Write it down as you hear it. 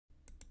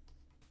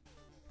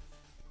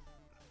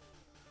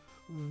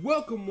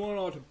Welcome one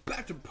all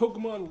back to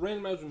Pokemon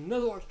Randomizer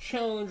Nuzlocke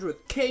Challenge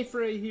with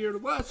KayFray here.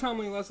 Last time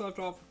we left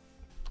off,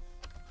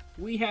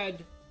 we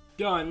had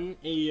done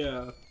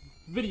a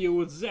video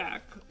with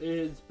Zach.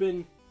 It's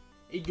been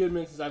a good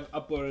minute since I've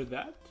uploaded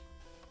that.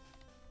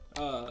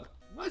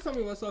 Last time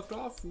we left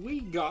off,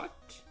 we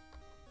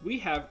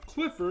have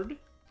Clifford,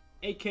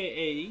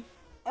 aka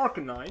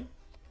Arcanine,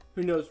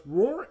 who knows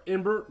Roar,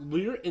 Ember,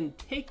 Leer, and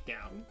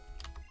Takedown.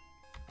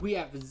 We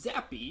have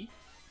Zappy,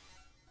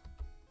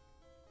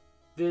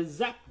 the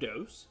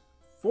Zapdos,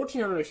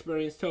 1400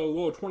 experience to a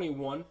low of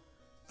 21.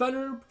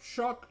 Thunder,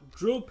 Shock,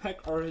 Drill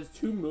Peck are his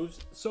two moves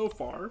so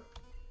far.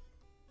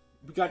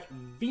 We got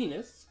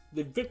Venus,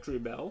 the Victory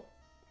Bell,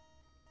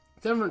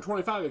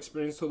 725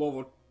 experience to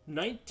level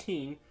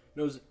 19.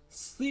 Knows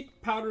Sleep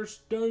Powder,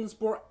 Stun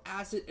Spore,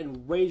 Acid,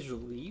 and Razor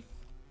Leaf.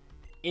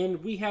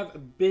 And we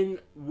have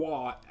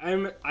Benoit.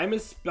 I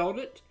misspelled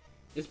it.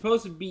 It's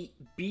supposed to be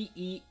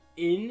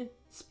B-E-N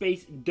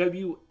space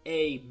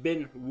W-A,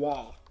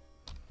 Benoit.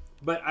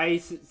 But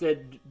I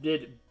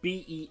did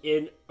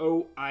B-E-N-O-I-T.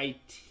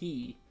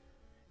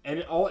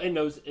 And all it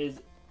knows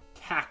is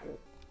Tackle.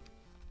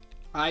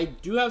 I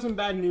do have some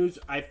bad news.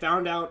 I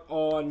found out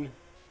on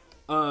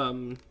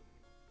the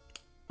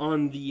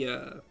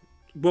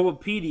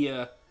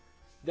Bulbapedia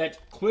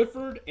that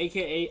Clifford,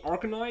 aka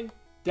Arcanine,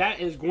 that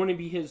is going to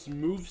be his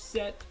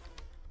moveset.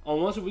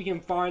 Unless we can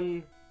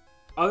find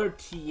other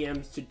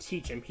TMs to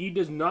teach him. He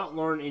does not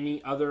learn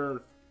any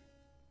other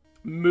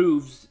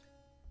moves,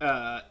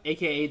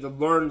 aka the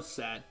learn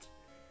set.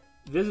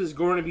 This is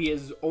going to be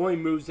his only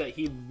moves that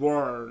he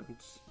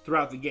learns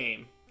throughout the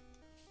game.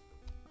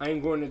 I am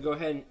going to go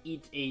ahead and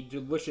eat a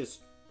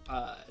delicious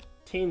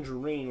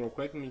tangerine real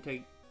quick. Let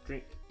me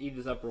eat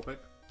this up real quick.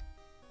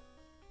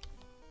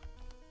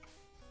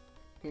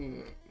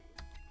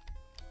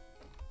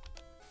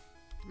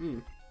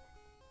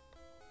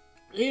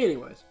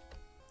 Anyways,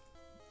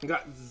 we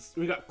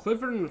got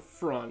Clifford in the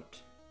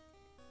front.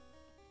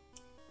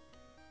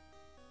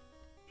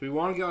 Do we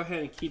want to go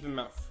ahead and keep him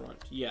out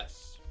front?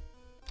 Yes.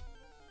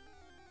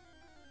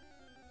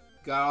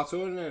 Got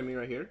also an enemy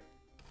right here.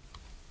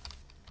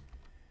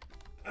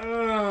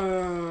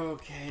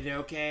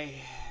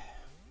 Okay.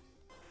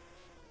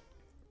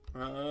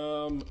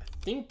 I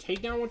think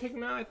Takedown will take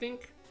him out, I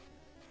think.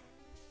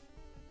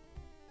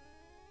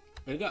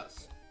 It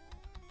does.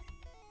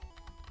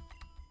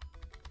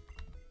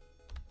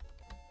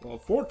 Well,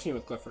 14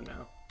 with Clifford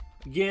now.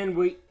 Again,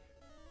 the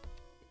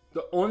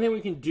only thing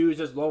we can do is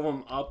just level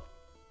him up.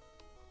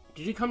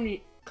 Did you come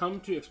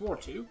to explore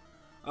too?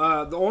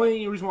 The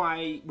only reason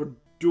why we're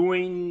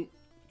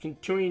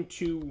continuing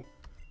to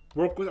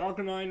work with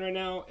Arcanine right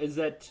now is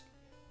that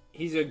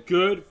he's a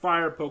good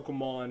fire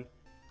Pokemon.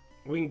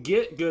 We can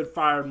get good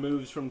fire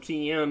moves from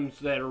TMs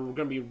that are going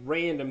to be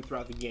random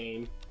throughout the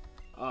game.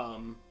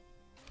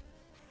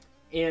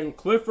 And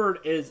Clifford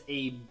is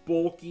a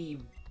bulky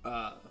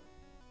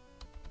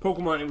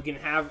Pokemon, and we can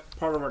have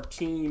part of our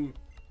team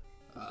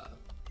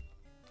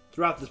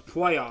throughout this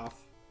playoff.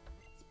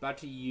 It's about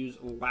to use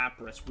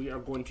Lapras. We are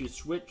going to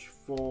switch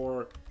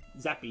for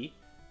Zappy.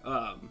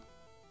 I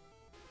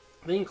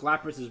think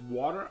Lapras is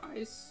Water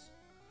Ice.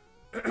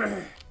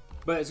 But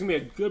it's going to be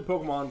a good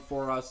Pokemon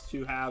for us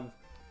to have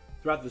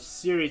throughout the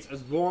series,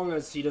 as long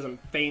as he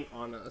doesn't faint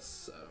on us.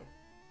 So.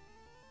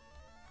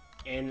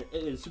 And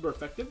it is super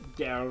effective.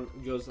 Down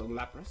goes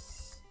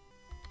Lapras.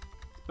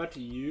 About to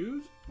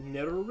use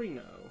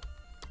Nidorino,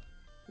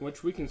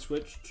 which we can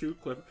switch to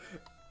Clifford.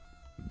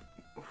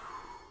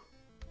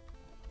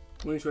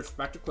 When we switch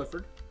back to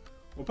Clifford,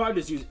 we'll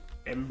probably just use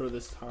Ember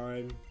this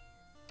time.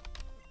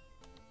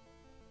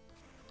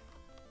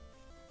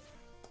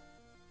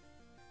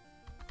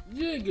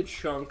 Yeah, a good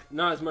chunk.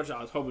 Not as much as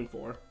I was hoping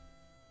for.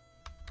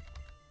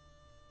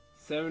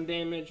 7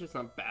 damage, that's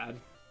not bad.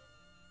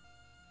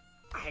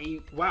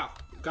 Wow,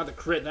 got the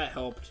crit, that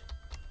helped.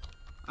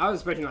 I was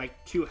expecting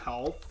like 2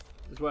 health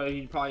is what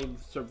he'd probably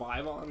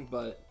survive on,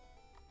 but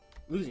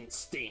losing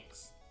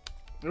stinks.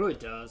 It really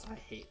does. I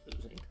hate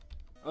losing.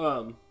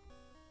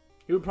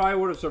 He probably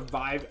would have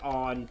survived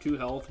on 2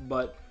 health,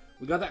 but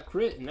we got that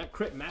crit, and that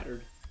crit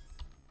mattered.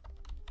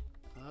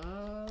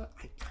 I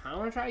kind of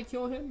want to try to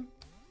kill him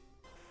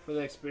for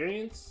the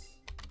experience.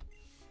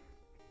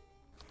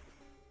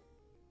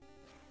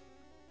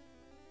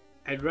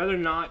 I'd rather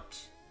not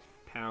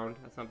pound.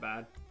 That's not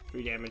bad.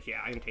 3 damage.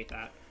 Yeah, I can take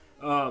that.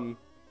 I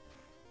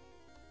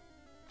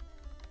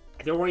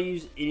don't want to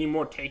use any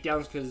more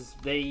takedowns because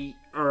they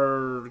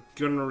are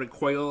going to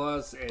recoil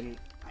us, and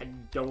I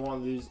don't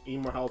want to lose any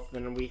more health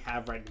than we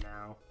have right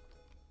now.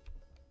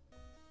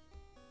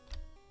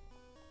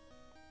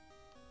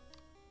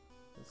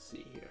 Let's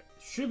see here.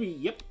 Should be,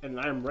 yep, and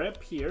I'm right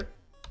up here.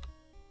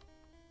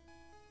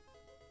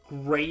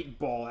 Great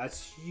ball.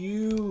 That's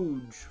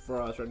huge for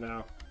us right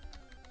now.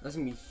 That's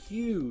going to be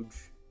huge.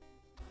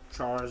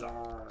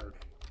 Charizard.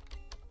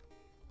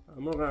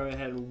 I'm going to go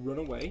ahead and run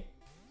away.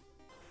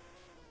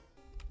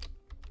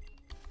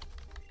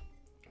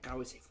 Got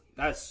away safely.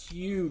 That's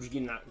huge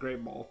getting that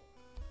great ball.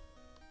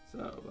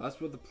 So that's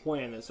what the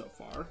plan is so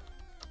far.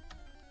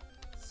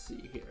 Let's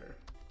see here.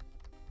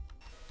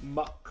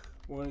 Muck.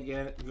 We're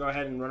gonna go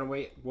ahead and run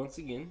away once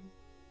again.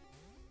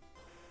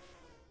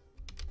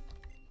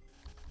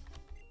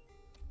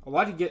 I'd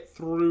like to get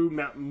through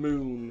Mount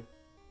Moon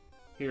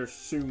here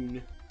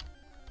soon.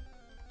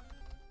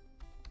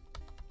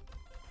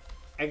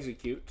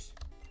 Execute,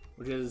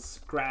 which is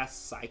Grass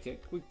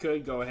Psychic. We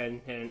could go ahead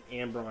and hit an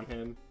Amber on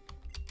him.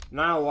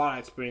 Not a lot of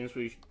experience.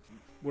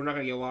 We're not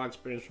going to get a lot of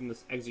experience from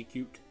this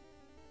Execute.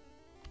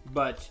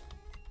 But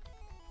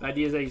the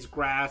idea is that he's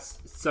Grass,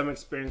 some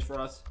experience for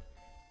us.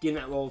 Getting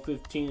that level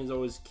 15 is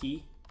always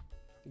key.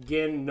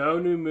 Again, no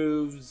new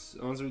moves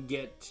unless we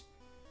get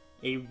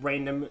a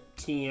random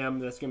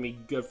TM that's going to be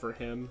good for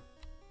him.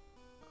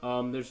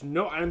 There's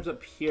no items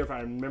up here if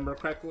I remember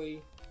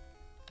correctly.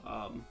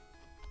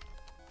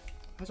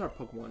 How's our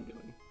Pokemon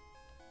doing?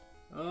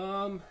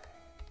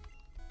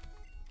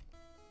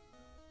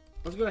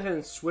 Let's go ahead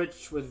and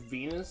switch with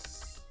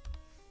Venus.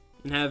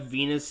 And have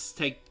Venus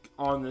take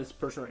on this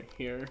person right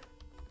here.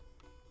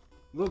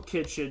 Little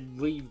kid should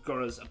leave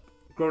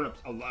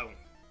grown-ups alone.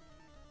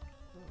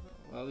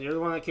 Well, you're the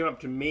one that came up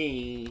to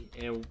me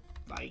and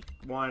like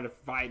wanted to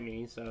fight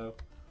me, so.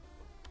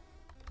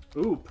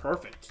 Ooh,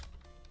 perfect.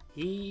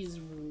 He's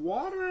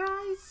Water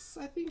Ice,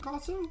 I think,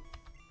 also.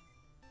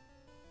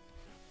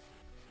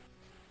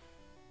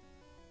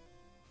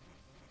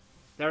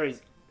 There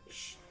is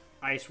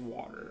Ice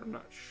Water, I'm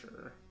not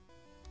sure.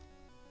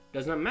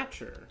 Does not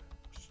matter.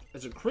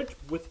 It's a crit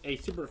with a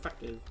super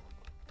effective.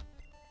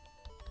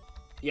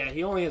 Yeah,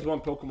 he only has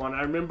one Pokemon.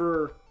 I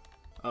remember,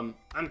 I'm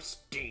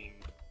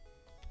Steamed.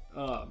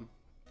 I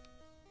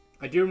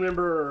do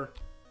remember,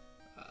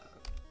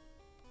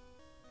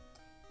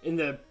 in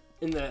the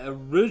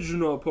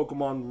original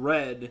Pokemon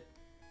Red,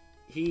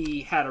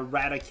 he had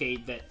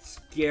Eradicate that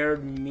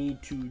scared me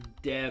to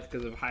death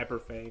because of Hyper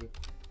Fang.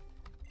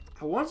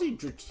 I want to say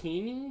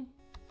Dratini.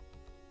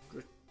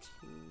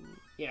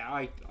 Yeah,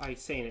 I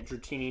saying it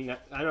Dratini.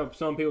 I know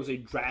some people say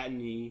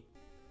Dratini,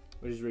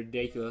 which is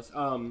ridiculous.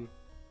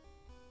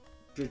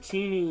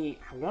 Dratini,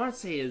 I want to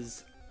say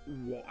is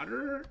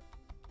water.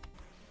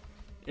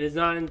 It is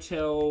not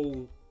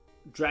until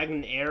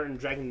Dragon Air and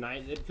Dragon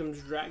Night that it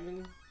becomes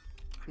Dragon.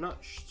 I'm not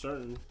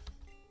certain.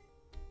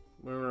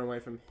 We're gonna run away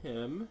from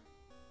him.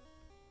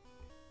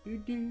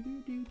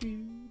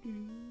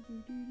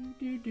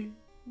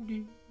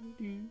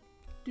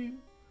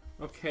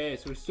 Okay,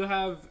 so we still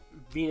have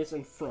Venus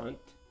in front.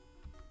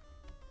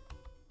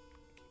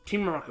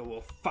 Team Rocket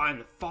will find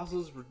the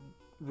fossils,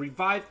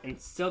 revive,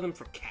 and sell them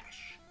for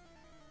cash.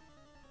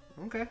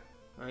 Okay.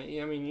 I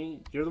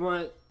mean, you're the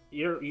one that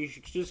you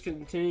should just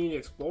continue to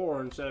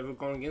explore instead of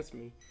going against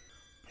me.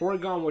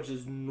 Porygon, which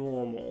is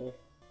normal.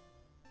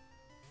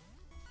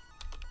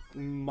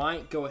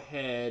 Might go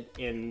ahead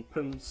and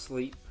put him to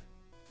sleep.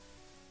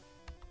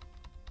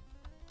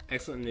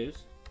 Excellent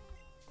news.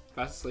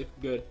 Fast asleep,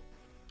 good.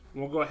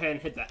 We'll go ahead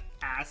and hit that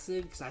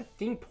acid, because I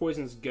think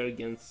poison's good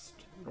against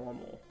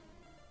normal.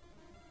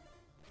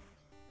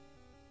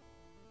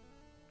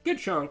 Good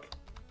chunk.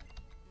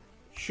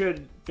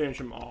 Should finish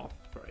him off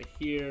right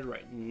here,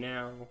 right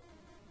now.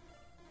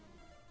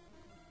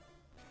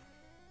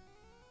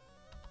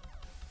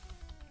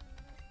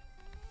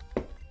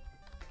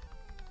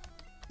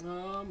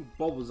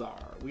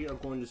 Bulbasaur. We are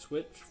going to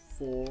switch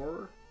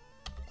for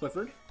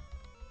Clifford.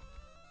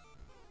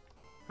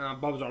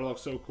 Bulbasaur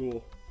looks so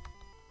cool.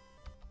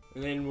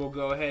 And then we'll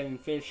go ahead and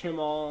finish him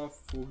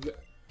off.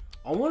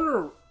 I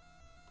wonder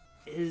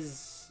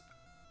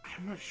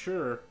I'm not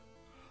sure.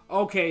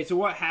 Okay, so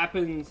what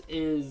happens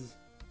is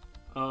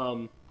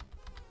the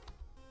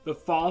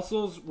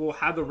fossils will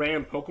have the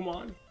random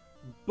Pokemon,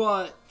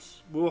 but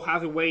we'll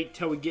have to wait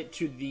till we get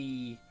to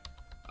the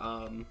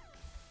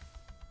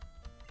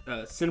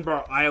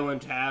Cinnabar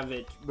Island to have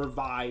it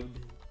revived.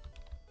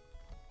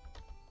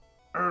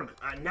 Now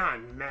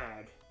I'm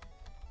mad.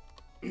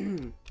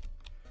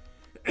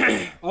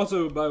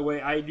 Also, by the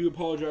way, I do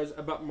apologize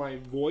about my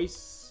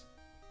voice.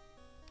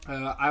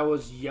 I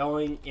was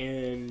yelling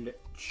and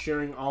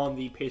cheering on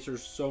the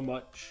Pacers so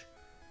much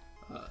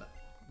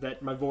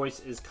that my voice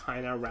is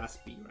kind of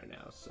raspy right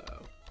now, so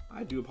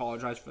I do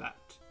apologize for that.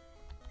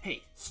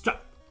 Hey,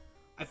 stop!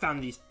 I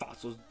found these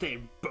fossils. They're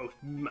both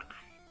mine.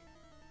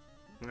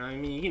 I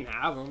mean, you can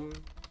have them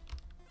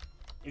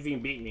if you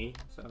can beat me,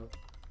 so.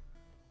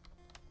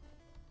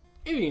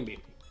 If you can beat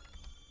me.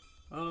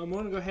 I'm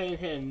gonna go ahead and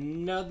hit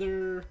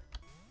another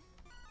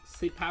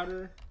sleep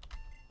powder.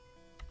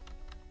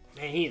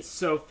 Man, he is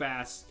so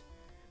fast.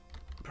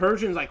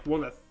 Persian's like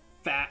one of the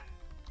fat.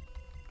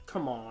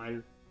 Come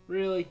on,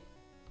 really?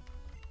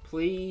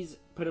 Please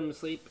put him to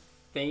sleep.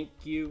 Thank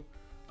you.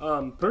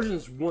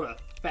 Persian's one of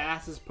the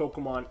fastest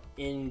Pokemon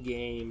in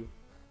game.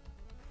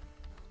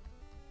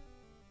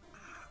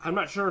 I'm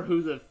not sure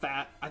who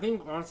I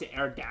think honestly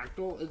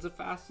Aerodactyl is the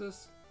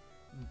fastest,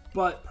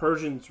 but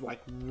Persian's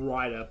like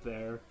right up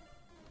there.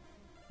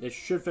 It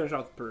should finish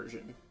off the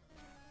Persian.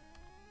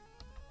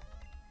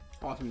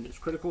 Awesome news.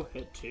 Critical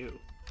hit 2.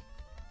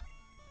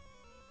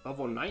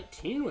 Level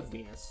 19 with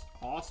Venus.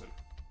 Awesome.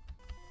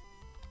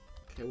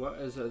 Okay, what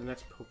is the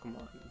next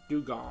Pokemon?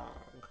 Dugong.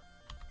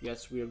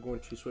 Yes, we are going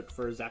to switch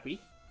for Zappy.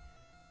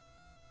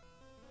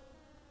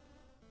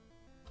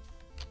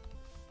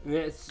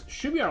 This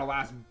should be our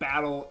last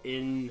battle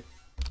in...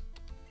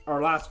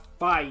 our last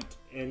fight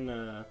in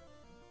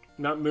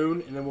Not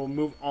Moon, and then we'll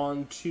move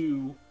on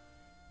to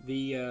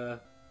the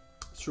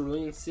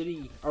Cerulean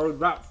City, or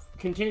Route...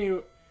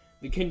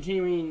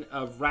 continuing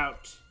of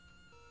Route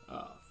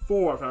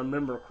 4, if I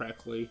remember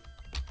correctly.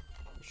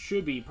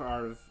 Should be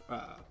part of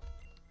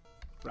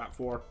Route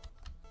 4.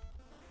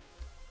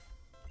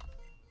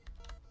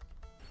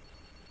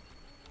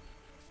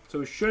 So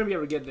we shouldn't be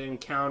able to get the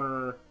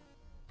encounter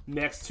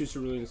next to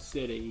Cerulean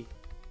City.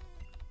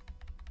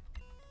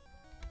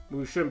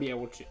 We shouldn't be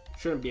able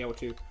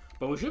to.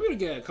 But we should be able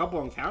to get a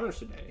couple encounters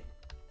today.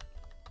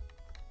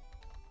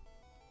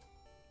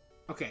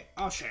 Okay,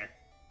 I'll share.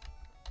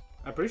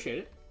 I appreciate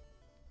it.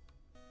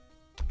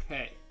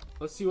 Okay,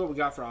 let's see what we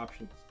got for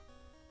options.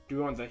 Do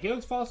we want the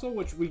Helix Fossil?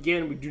 Which,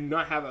 again, we do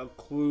not have a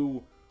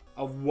clue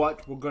of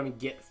what we're going to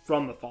get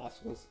from the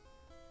fossils.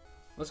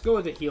 Let's go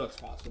with the Helix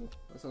Fossil.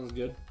 That sounds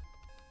good.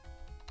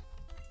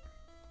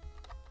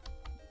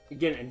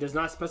 Again, it does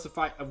not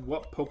specify of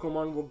what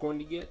Pokemon we're going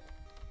to get.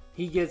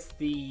 He gets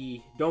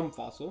the Dome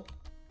Fossil.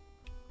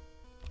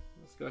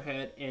 Let's go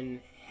ahead and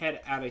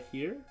head out of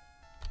here.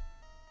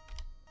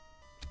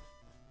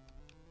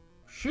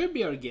 Should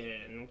be able to get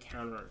an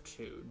encounter or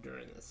two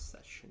during this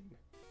session.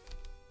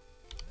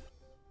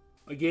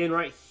 Again,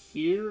 right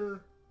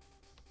here,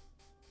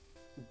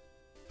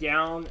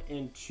 down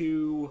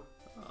into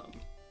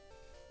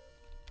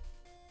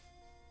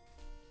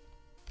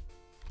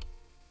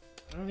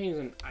I don't think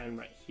there's an item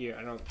right here.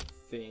 I don't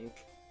think.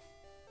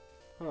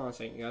 Hold on a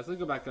second, guys. Let's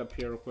go back up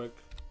here real quick.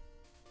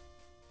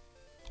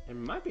 There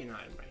might be an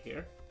item right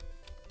here.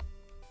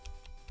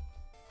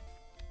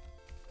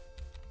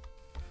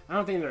 I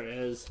don't think there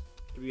is,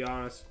 to be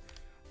honest.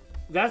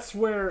 That's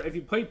where, if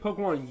you play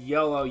Pokemon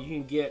Yellow, you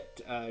can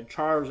get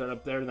Charizard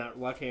up there in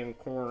that left-hand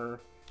corner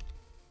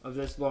of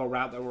this little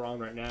route that we're on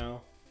right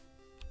now.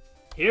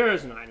 Here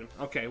is an item.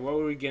 Okay, what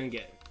are we gonna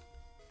get?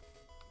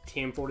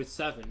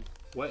 TM47.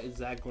 What is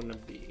that going to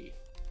be?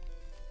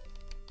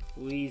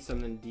 Please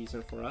something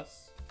decent for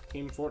us.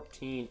 Team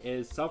 14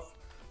 is self...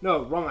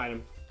 No, wrong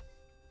item.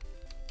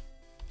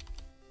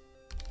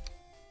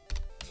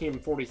 Team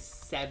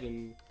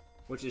 47,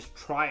 which is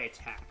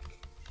Tri-Attack.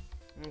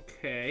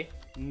 Okay.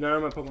 None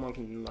of my Pokemon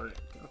can learn it.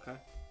 Okay.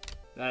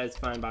 That is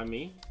fine by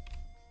me.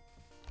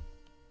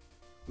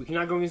 We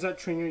cannot go against that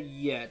trainer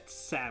yet,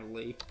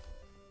 sadly.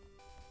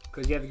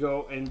 Because you have to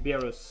go and be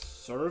able to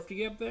surf to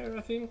get up there,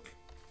 I think.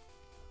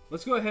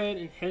 Let's go ahead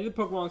and head to the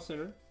Pokemon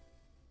Center.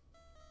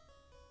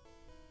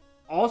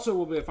 Also,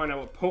 we'll be able to find out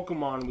what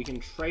Pokemon we can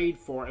trade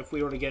for if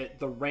we were to get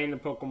the random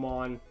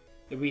Pokemon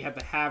that we have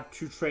to have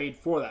to trade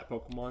for that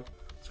Pokemon.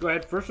 Let's go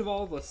ahead. First of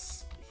all,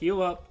 let's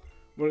heal up.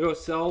 We're going to go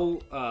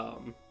sell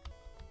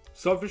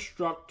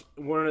Self-Destruct.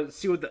 We're going to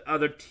see what the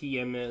other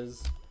TM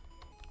is.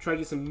 Try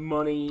to get some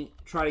money.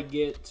 Try to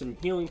get some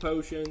healing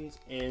potions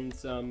and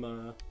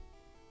some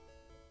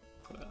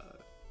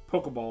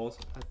Pokeballs.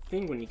 I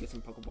think we need to get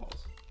some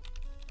Pokeballs.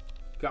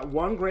 Got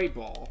one Great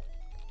Ball.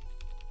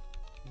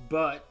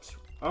 But,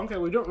 okay,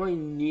 we don't really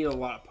need a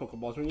lot of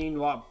Pokeballs. We need a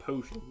lot of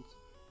potions.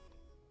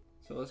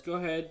 So let's go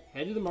ahead,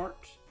 head to the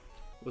mart.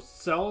 We'll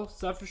sell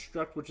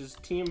Self-Destruct, which is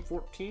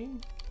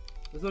TM14.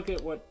 Let's look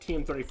at what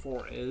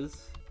TM34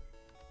 is.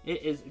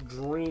 It is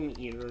Dream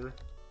Eater.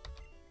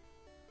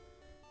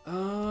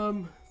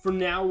 For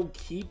now, we'll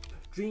keep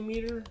Dream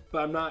Eater,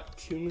 but I'm not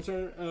too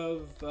concerned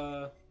of,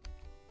 let's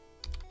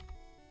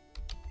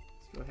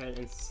go ahead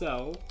and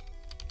sell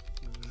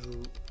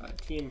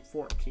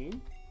TM14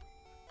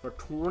 for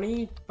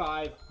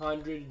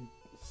 2,500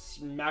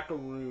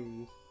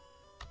 smackaroons.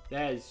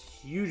 That is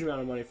a huge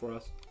amount of money for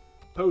us.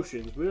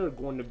 Potions, we are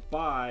going to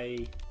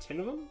buy 10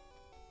 of them?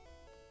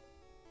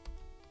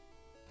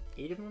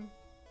 8 of them?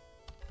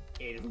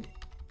 8 of them.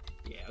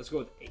 Yeah, let's go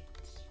with 8.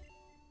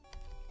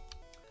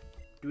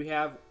 Do we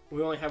have,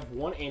 we only have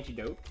one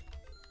antidote.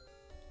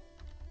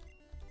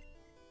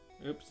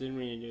 Oops, didn't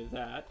mean to do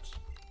that.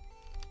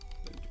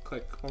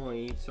 Click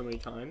only so many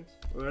times.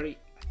 We already,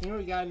 I think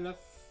we got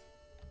enough.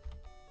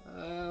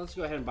 Let's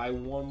go ahead and buy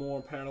one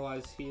more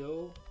Paralyzed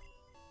Heal.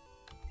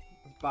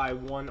 Let's buy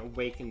one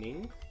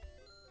Awakening.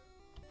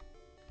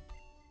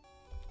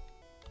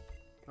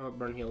 Oh,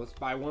 Burn Heal. Let's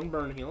buy one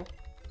Burn Heal.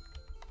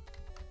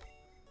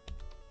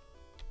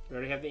 We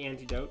already have the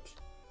Antidote.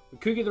 We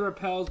could get the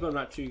Repels, but I'm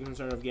not too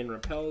concerned of getting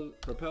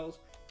Repels.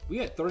 We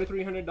got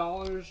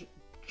 $3,300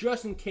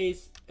 just in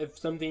case if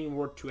something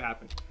were to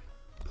happen.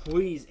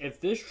 Please,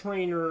 if this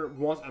trainer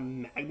wants a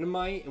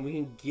Magnemite and we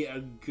can get a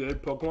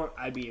good Pokemon,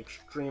 I'd be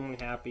extremely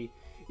happy.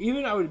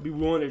 Even I would be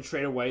willing to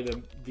trade away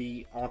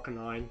the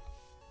Arcanine.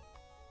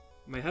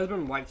 My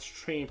husband likes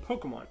training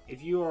Pokemon.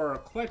 If you are a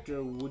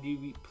collector, would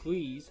you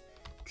please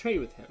trade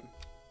with him?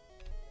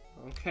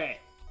 Okay.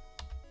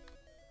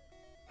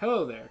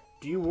 Hello there.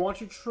 Do you want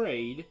to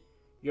trade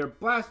your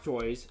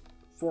Blastoise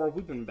for a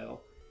Weepinbell?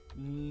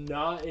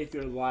 Not if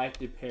your life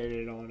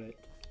depended on it.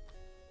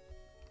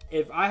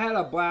 if I had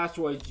a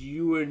Blastoise,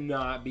 you would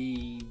not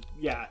be...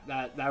 Yeah,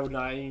 that would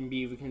not even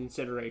be a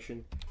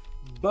consideration.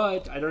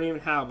 But I don't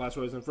even have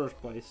Blastoise in the first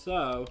place,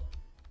 so...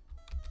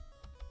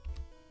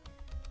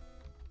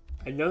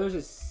 I know there's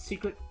a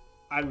secret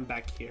item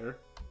back here.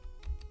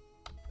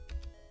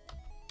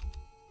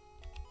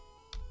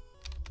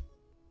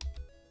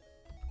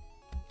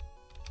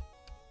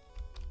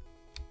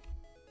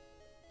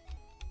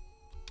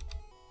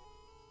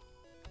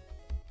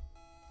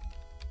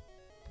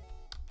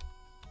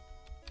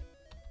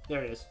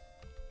 There it is.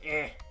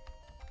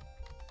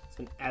 It's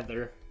an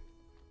ether.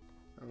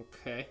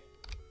 Okay.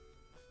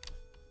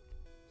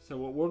 So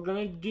what we're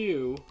gonna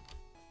do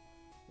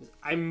is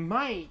I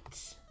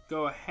might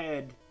go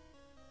ahead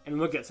and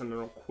look at something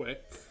real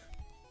quick.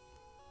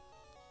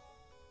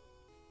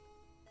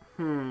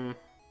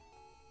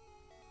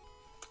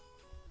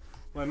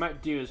 What I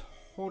might do is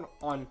hold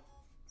on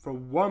for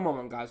one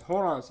moment, guys.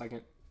 Hold on a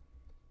second.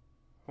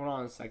 Hold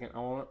on a second. I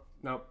want...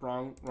 Nope,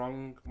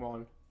 wrong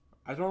one.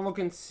 I just want to look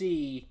and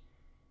see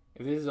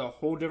if this is a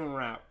whole different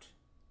route.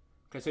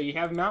 Okay, so you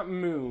have Mountain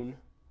Moon.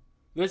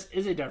 This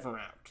is a different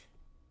route.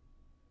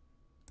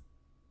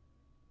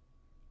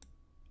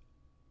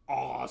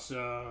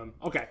 Awesome.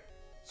 Okay.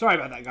 Sorry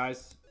about that,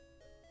 guys.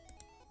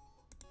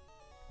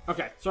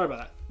 Okay, sorry about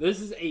that.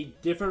 This is a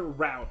different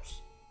route.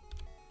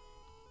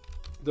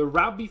 The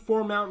route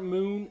before Mountain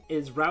Moon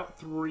is Route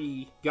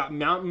 3. Got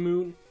Mountain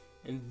Moon,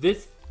 and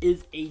this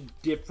is a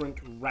different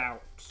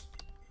route.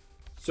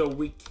 So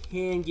we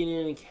can get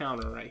an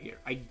encounter right here.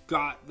 I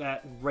got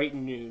that great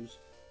news.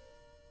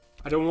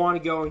 I don't want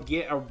to go and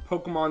get a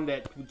Pokemon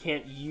that we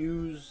can't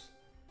use.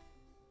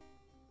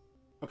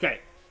 Okay.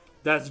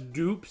 That's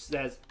dupes.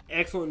 That's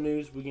excellent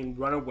news. We can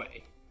run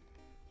away.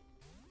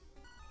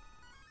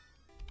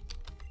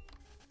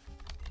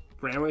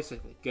 Ran away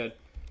safely. Good.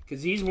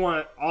 Because he's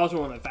also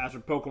one of the faster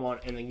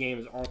Pokemon in the game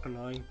is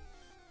Arcanine.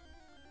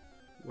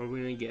 What are we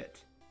going to get?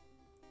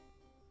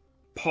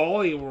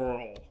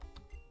 Poliwhirl.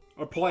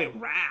 Or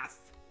Poliwrath.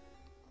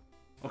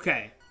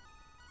 Okay.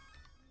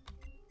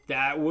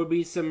 That would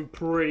be some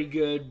pretty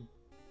good...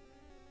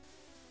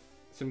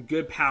 Some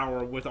good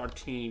power with our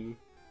team.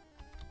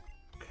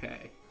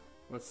 Okay.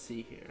 Let's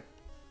see here.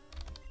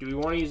 Do we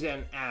want to use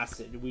an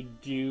acid? We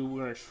do.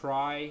 We're going to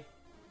try.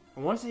 I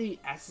want to say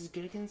acid is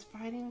good against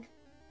fighting.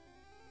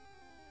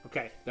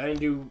 Okay. That didn't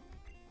do...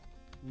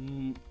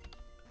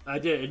 I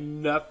did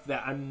enough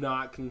that I'm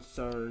not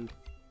concerned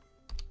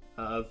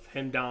of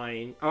him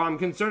dying. Oh, I'm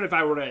concerned if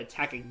I were to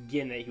attack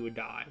again that he would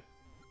die.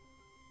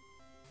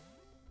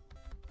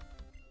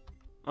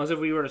 Unless if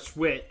we were to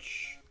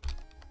switch.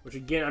 Which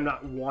again, I'm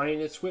not wanting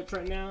to switch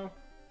right now.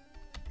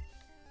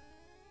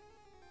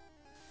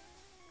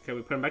 Okay,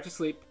 we put him back to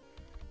sleep.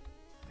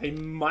 I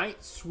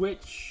might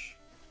switch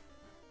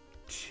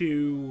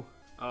to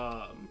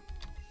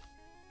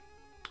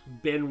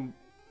Ben.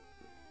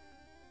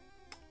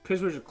 Could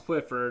switch to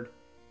Clifford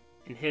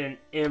and hit an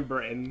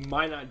Ember. It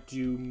might not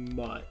do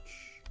much.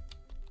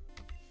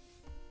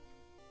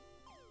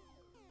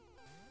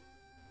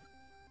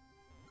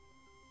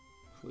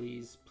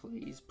 Please,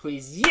 please,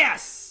 please.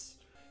 Yes!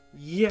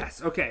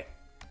 Yes! Okay.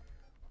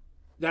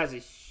 That's a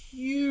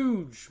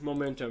huge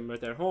momentum right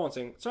there. Hold on a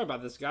second. Sorry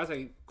about this, guys.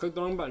 I clicked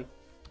the wrong button.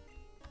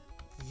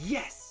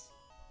 Yes!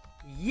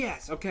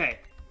 Yes! Okay.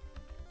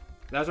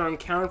 That's our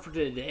encounter for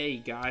today,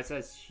 guys.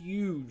 That's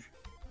huge.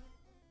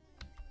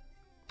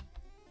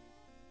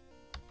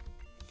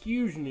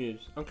 Huge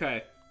news.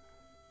 Okay.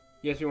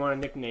 Yes, we want a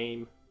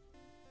nickname.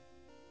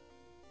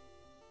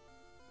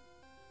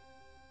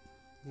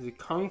 He's a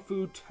Kung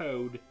Fu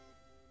Toad.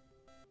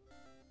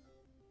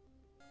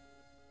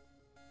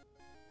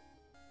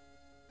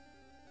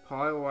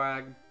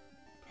 Poliwag,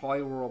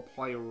 Poliwhirl,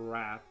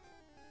 Poliwrath.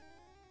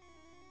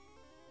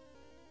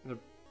 They're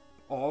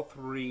all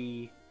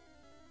three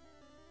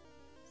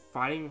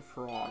fighting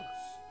frogs.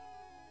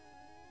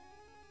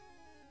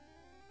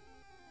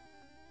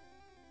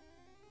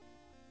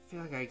 I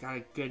feel like I got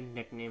a good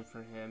nickname for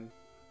him.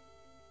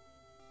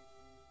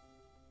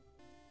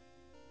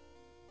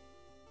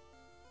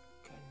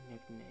 Good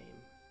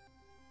nickname.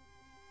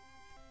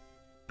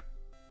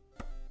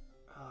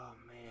 Oh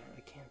man,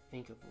 I can't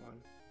think of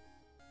one.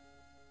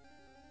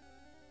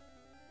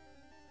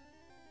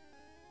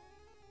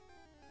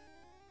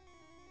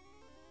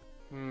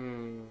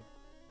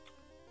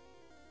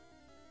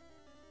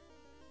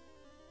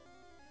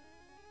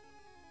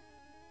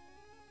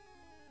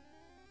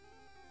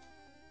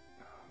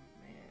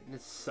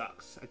 This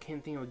sucks. I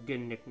can't think of a good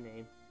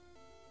nickname.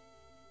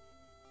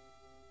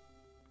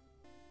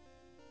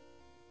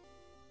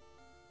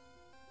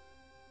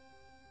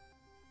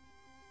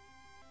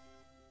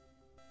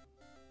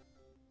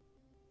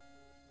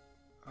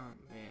 Oh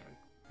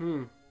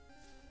man.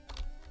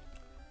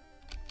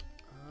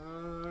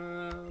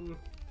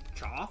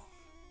 Choff?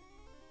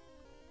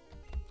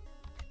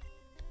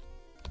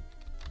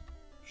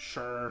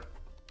 Sure.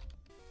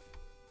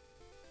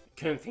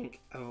 Couldn't think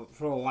of,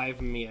 for the life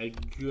of me, a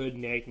good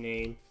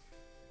nickname.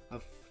 A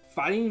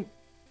fighting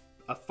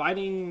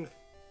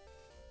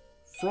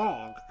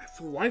frog.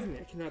 For the life of me,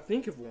 I cannot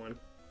think of one.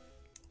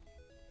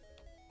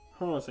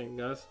 Hold on a second,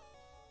 guys.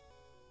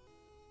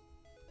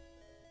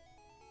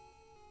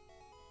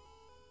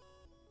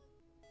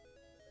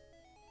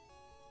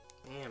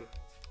 Damn.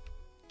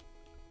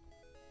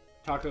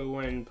 Taco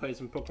went and played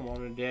some Pokemon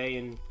today,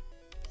 and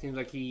seems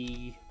like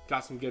he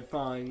got some good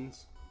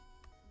finds.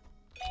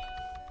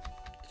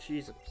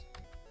 Jesus.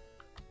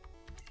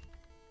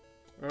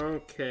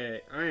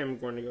 Okay, I am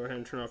going to go ahead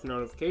and turn off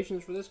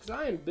notifications for this because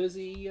I am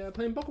busy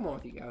playing Pokemon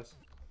with you guys.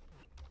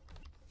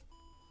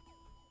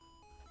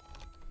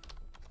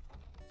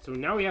 So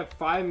now we have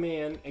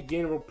 5-man.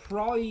 Again, we'll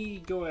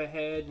probably go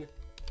ahead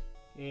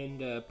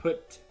and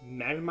put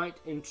Magnemite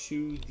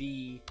into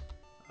the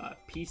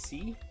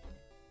PC.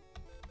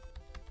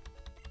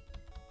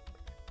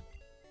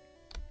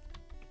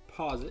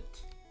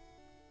 Deposit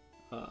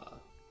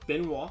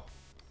Benoit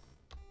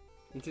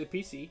into the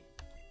PC.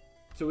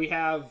 So we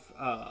have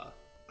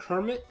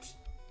Kermit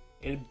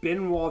and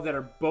Benoit that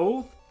are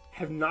both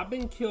have not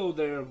been killed.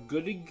 They're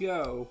good to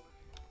go.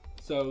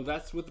 So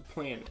that's what the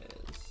plan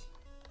is.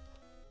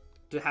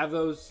 To have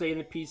those stay in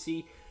the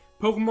PC.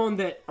 Pokemon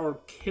that are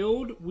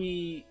killed,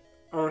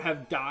 or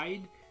have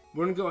died,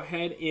 we're gonna go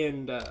ahead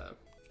and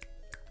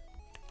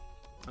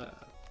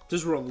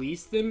just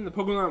release them. The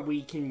Pokemon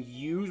we can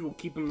use, we'll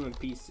keep them on the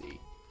PC.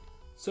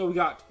 So we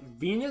got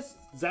Venus,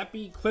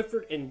 Zappy,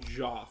 Clifford, and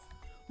Joff.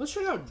 Let's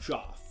check out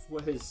Joff,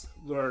 what his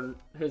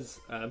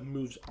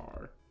moves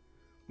are.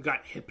 We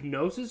got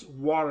Hypnosis,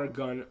 Water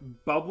Gun,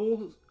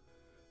 Bubble,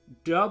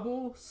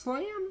 Double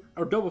Slam,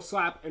 or Double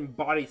Slap, and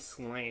Body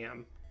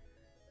Slam.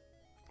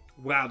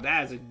 Wow,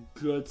 that is a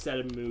good set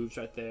of moves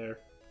right there.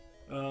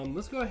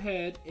 Let's go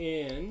ahead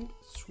and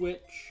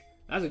switch.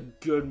 That's a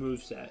good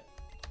move set.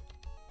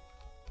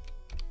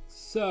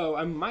 So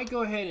I might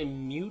go ahead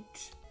and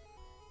mute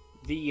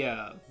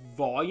the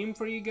volume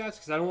for you guys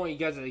because I don't want you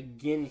guys to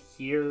again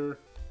hear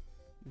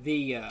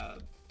the.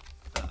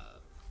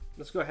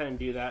 Let's go ahead and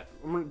do that.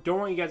 Don't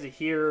want you guys to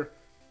hear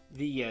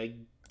the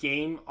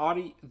game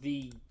audio,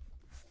 the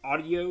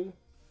audio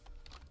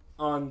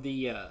on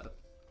the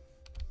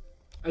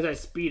as I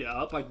speed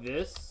up like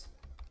this.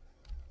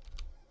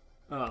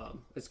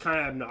 It's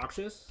kind of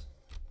obnoxious.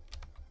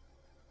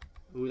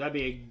 Ooh, that'd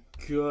be a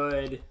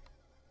good.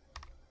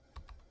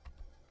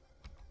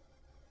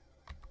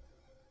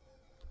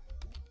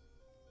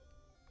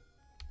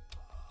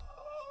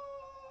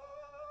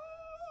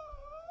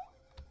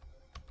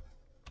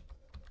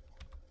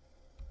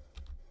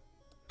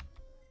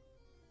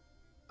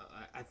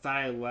 I thought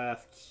I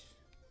left.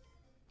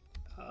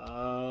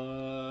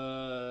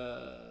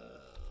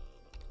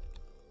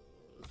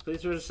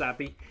 Please are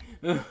sappy.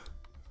 So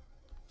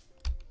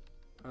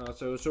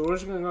we're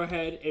just gonna go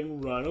ahead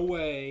and run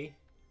away.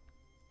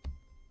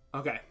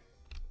 Okay.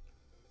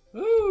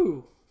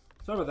 Ooh,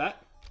 sorry about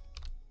that.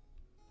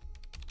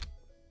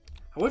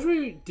 I wish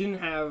we didn't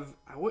have.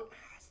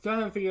 Still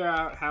haven't figured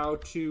out how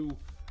to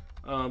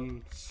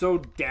slow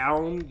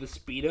down the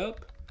speed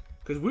up,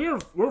 because we're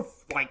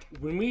like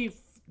when we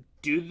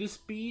do the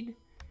speed,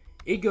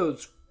 it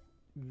goes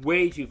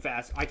way too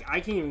fast. Like I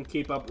can't even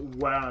keep up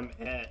where I'm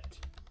at.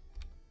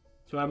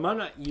 So I might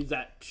not use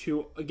that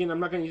too. Again,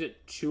 I'm not going to use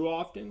it too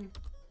often.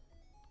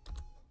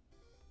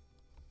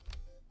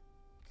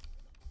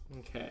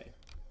 Okay.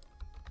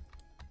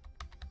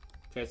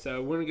 Okay,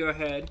 so we're going to go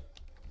ahead.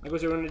 Like I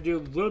said, we're going to do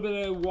a little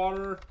bit of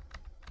water,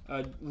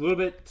 a little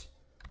bit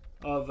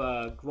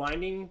of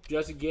grinding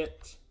just to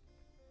get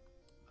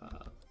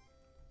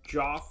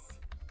Joff.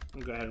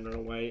 I'm going to go ahead and run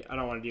away. I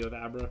don't want to deal with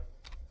Abra.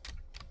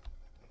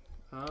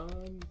 I'm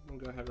going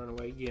to go ahead and run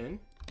away again.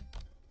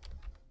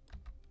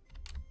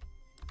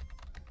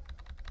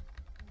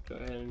 Go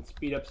ahead and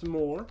speed up some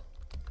more.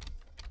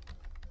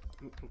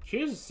 I'm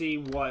curious to see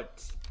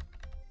what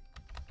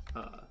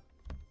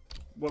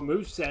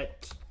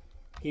moveset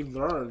he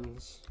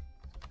learns.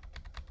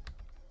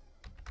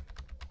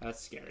 That's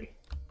scary.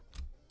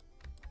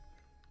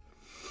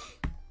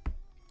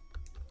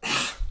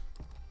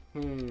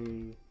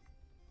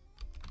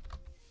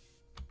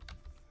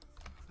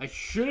 I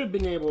should have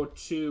been able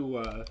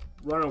to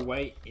run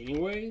away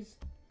anyways,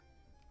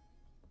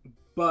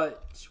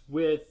 but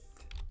with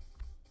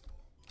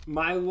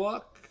my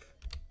luck,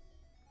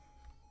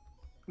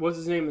 what's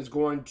his name is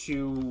going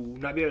to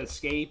not be able to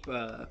escape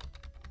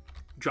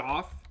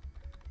Joff,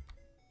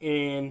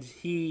 and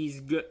he's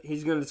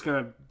just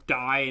gonna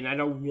die, and I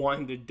don't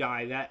want him to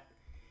die. That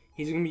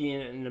he's gonna be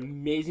an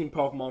amazing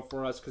Pokemon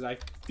for us because I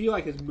feel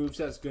like his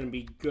moveset is gonna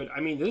be good.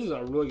 I mean, this is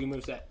a really good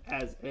moveset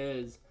as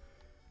is.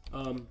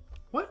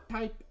 What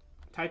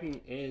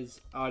typing is?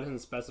 Oh, it doesn't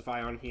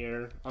specify on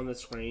here on the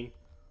screen.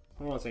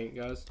 Hold on a second,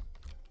 guys.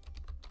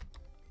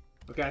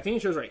 Okay, I think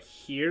it shows right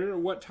here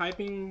what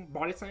typing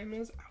Body Slam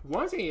is. I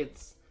want to say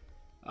it's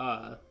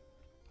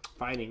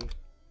fighting.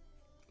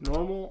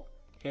 Normal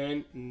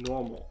and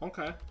normal.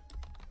 Okay.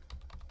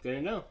 Good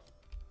to know.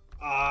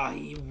 Ah,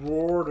 he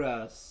roared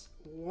us.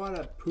 What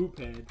a poop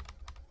head.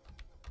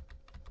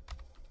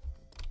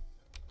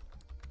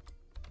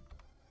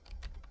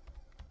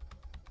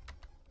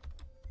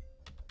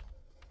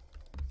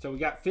 So we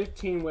got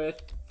 15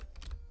 with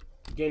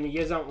Again, you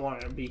guys don't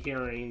want to be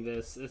hearing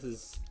this. This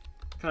is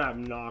kind of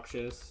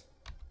obnoxious.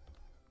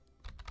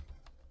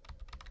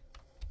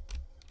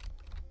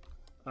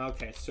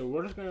 Okay, so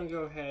we're just going to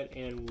go ahead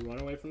and run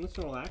away from the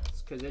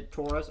Snorlax because it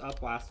tore us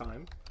up last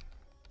time.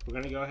 We're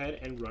going to go ahead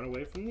and run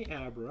away from the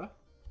Abra.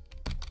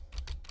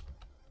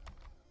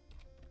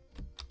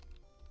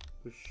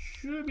 We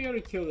should be able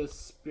to kill this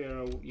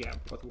Sparrow, yeah,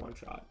 with one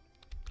shot.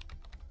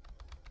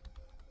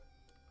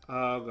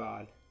 Oh,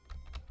 God.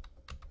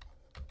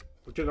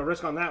 We took a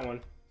risk on that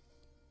one.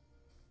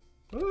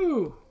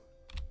 Ooh!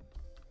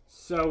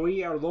 So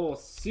we are level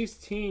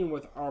 16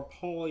 with our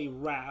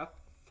Poliwrath.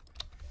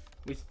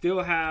 We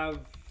still have,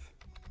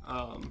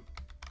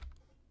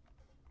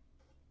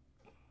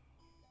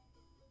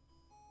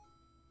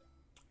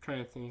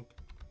 trying to think.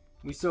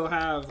 We still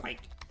have,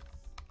 like,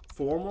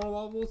 4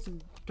 more levels to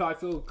I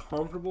feel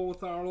comfortable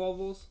with our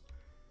levels.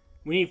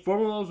 We need 4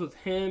 more levels with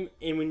him,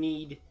 and we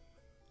need,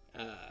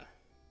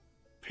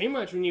 pretty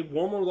much we need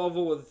 1 more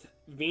level with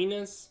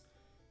Venus,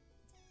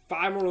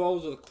 5 more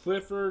levels with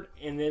Clifford,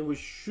 and then we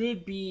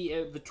should be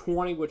at the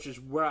 20, which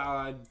is where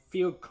I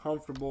feel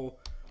comfortable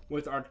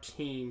with our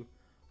team.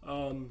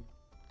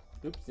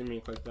 Oops, didn't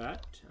mean to click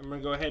that. I'm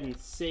gonna go ahead and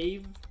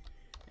save,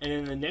 and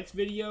in the next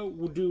video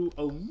we'll do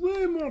a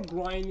little more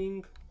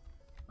grinding,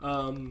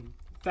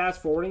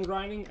 fast forwarding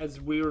grinding as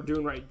we were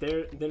doing right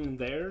there, then and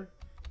there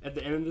at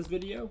the end of this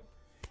video,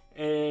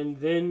 and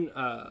then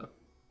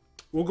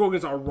we'll go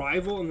against our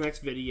rival in the next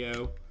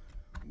video.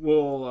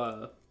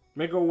 We'll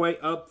make our way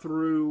up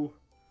through,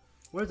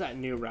 what is that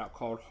new route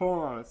called? Hold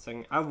on a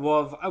second. I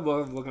love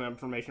looking up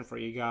information for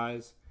you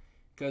guys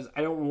because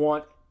I don't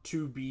want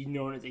to be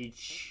known as a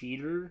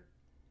cheater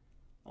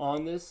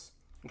on this.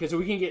 Okay, so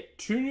we can get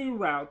 2 new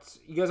routes.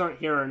 You guys aren't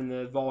hearing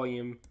the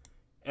volume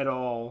at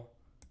all.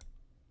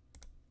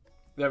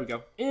 There we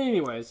go.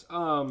 Anyways,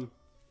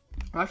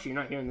 actually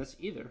you're not hearing this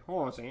either.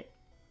 Hold on a second.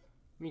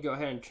 Let me go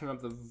ahead and turn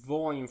up the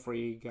volume for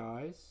you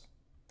guys.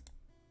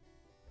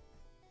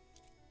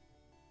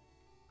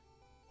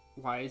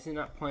 Why is it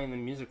not playing the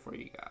music for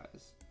you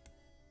guys?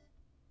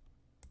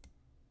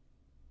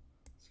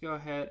 Let's go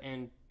ahead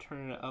and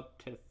turn it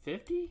up to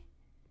 50.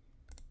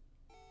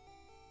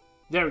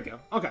 There we go.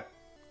 Okay.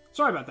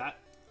 Sorry about that.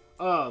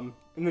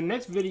 In the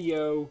next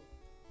video,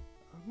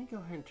 let me go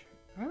ahead and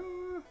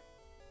turn,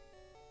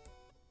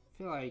 I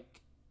feel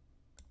like,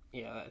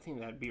 yeah, I think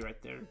that'd be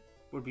right there.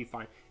 Would be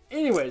fine.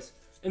 Anyways,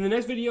 in the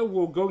next video,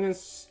 we'll go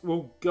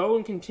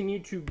and continue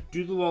to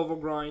do the level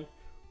grind.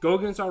 Go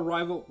against our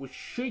rival. We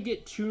should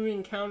get 2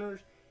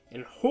 encounters,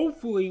 and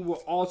hopefully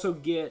we'll also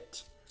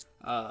get,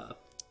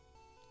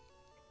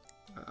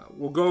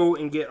 we'll go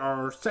and get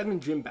our 2nd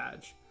gym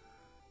badge.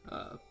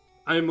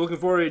 I am looking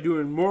forward to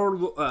doing more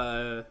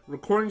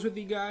recordings with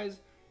you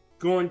guys.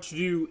 Going to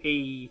do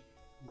a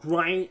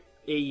grind,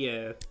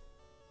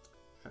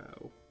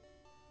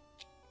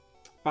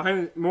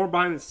 more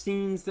behind the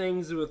scenes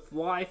things with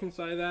life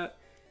inside of that,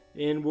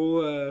 and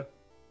we'll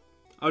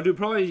I'll do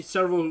probably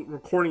several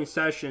recording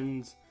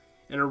sessions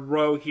in a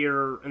row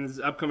here in this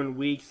upcoming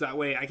weeks. That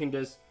way I can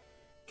just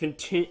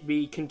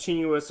be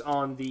continuous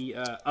on the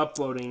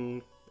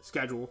uploading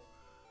schedule.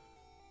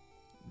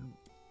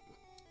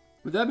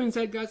 With that being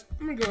said, guys,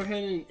 I'm going to go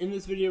ahead and end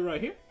this video right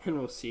here, and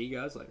we'll see you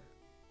guys later.